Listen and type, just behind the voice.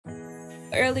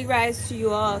Early rise to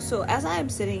you all. So as I'm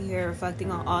sitting here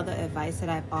reflecting on all the advice that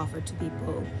I've offered to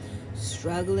people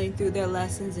struggling through their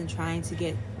lessons and trying to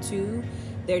get to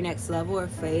their next level or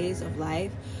phase of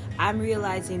life, I'm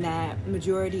realizing that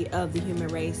majority of the human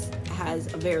race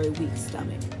has a very weak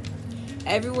stomach.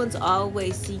 Everyone's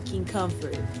always seeking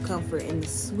comfort in the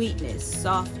sweetness,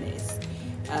 softness.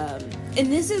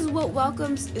 And this is what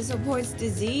welcomes and supports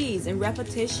disease and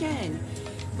repetition.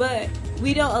 But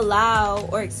we don't allow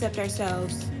or accept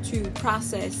ourselves to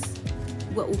process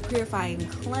what will purify and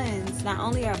cleanse not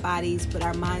only our bodies, but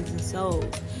our minds and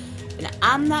souls. And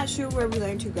I'm not sure where we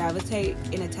learn to gravitate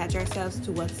and attach ourselves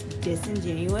to what's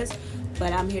disingenuous,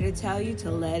 but I'm here to tell you to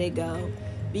let it go.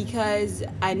 Because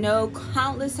I know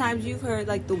countless times you've heard,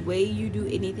 like, the way you do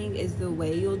anything is the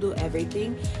way you'll do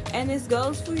everything. And this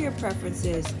goes for your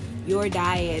preferences, your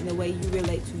diet, and the way you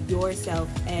relate to yourself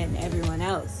and everyone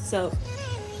else. So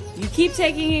you keep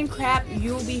taking in crap,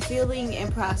 you'll be feeling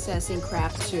and processing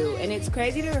crap too. And it's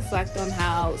crazy to reflect on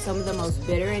how some of the most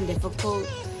bitter and difficult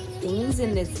things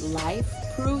in this life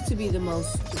prove to be the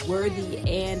most worthy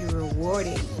and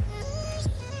rewarding.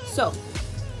 So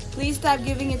please stop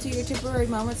giving into your temporary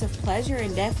moments of pleasure,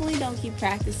 and definitely don't keep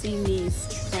practicing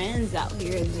these trends out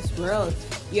here in this world.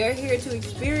 You're here to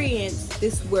experience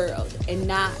this world and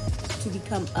not to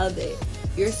become of it.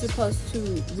 You're supposed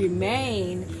to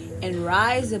remain and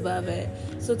rise above it.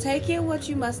 So take in what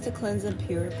you must to cleanse and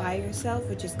purify yourself,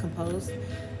 which is composed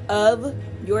of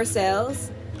your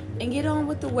cells, and get on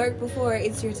with the work before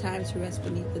it's your time to rest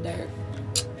beneath the dirt.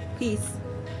 Peace.